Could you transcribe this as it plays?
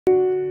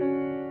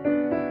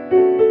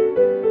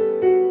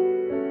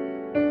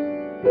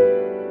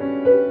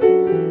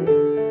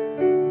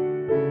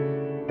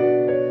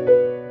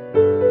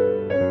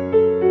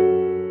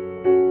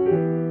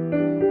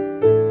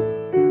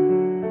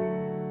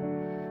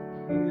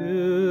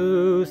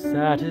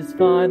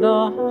Satisfy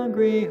the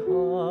hungry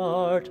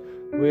heart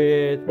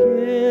with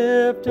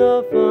gift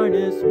of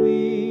finest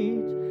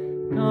wheat.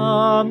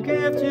 Come,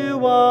 give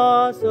to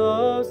us,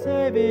 O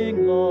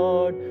saving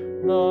Lord,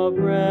 the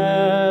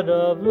bread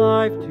of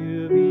life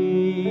to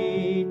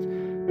eat.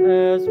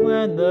 As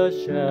when the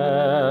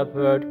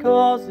shepherd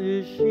calls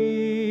his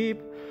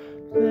sheep,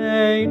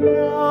 they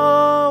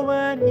know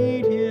and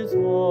heed his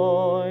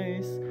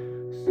voice.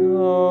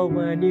 So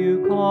when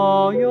you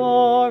call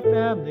your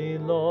family,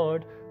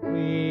 Lord,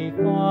 we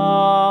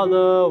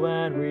follow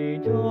and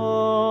rejoice.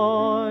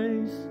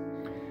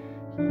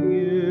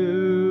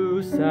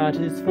 You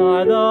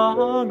satisfy the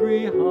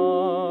hungry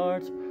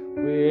heart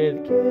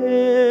with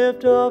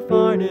gift of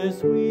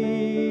finest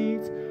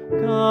wheat.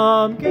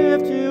 Come,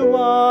 give to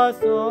us,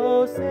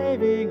 O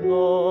saving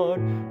Lord,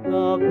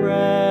 the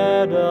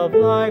bread of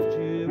life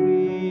to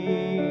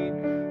eat.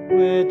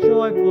 With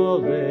joyful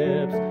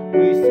lips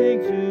we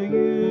sing to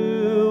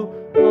you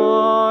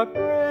our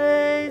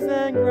praise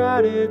and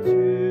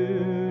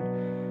gratitude,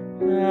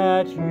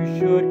 that you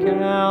should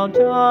count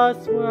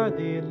us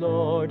worthy,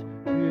 Lord,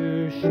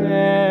 to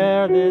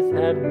share this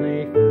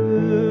heavenly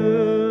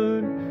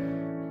food.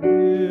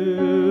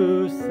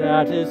 You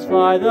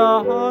satisfy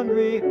the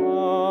hungry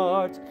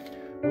heart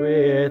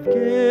with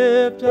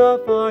gift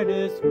of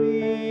finest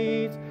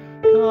wheat.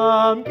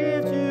 Come,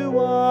 give to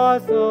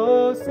us,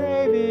 O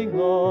saving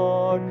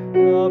Lord,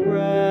 the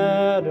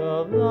bread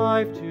of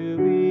life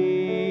to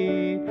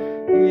eat.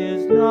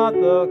 Is not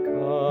the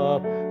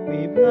cup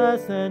we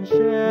bless and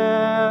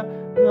share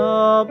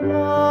the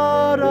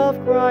blood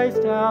of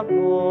Christ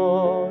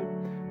outpoured?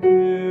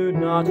 Do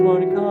not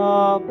one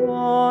cup,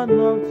 one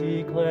loaf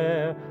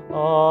declare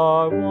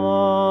our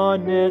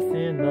oneness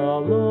in the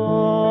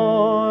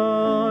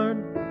Lord?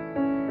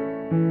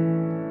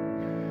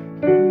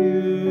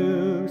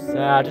 You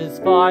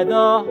satisfy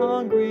the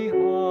hungry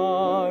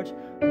heart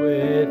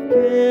with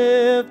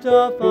gift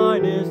of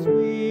finest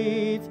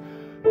wheat.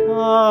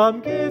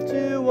 Come, give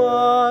to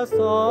us,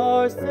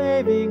 our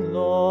saving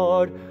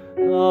Lord,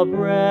 the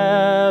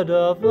bread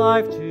of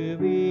life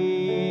to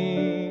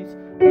eat.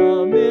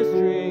 The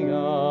mystery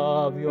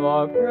of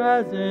your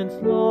presence,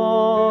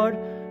 Lord,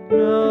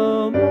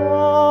 no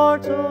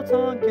mortal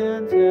tongue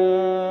can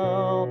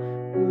tell,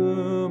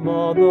 whom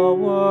all the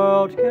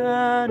world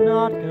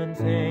cannot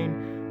contain,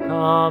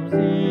 comes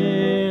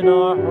in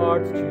our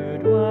hearts to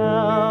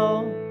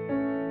dwell.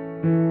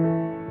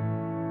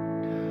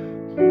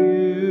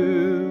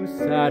 You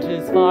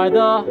satisfy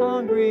the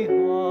hungry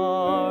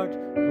heart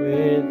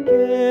with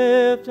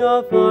gift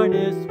of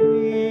finest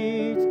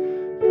wheat.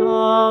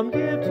 Come,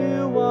 give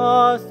to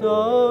us,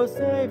 O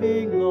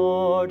saving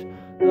Lord,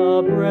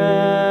 the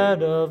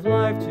bread of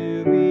life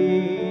to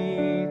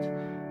eat.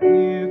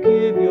 You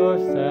give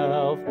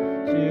yourself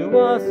to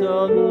us,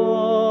 O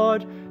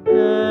Lord,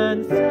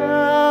 and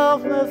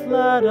selfless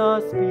let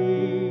us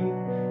be,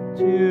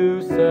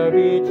 to serve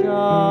each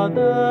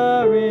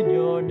other in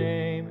your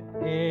name,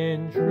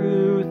 in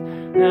truth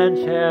and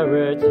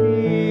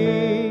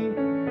charity.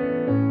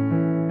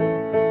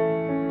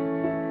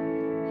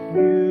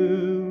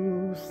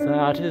 You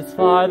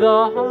satisfy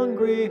the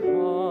hungry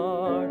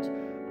heart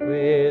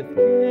with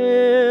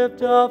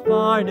gift of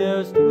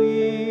finest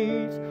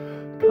wheat.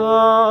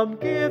 Come,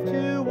 give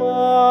to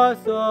us,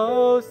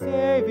 O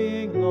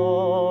saving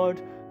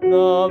Lord,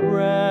 the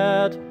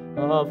bread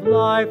of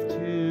life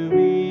to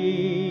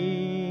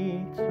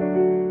eat.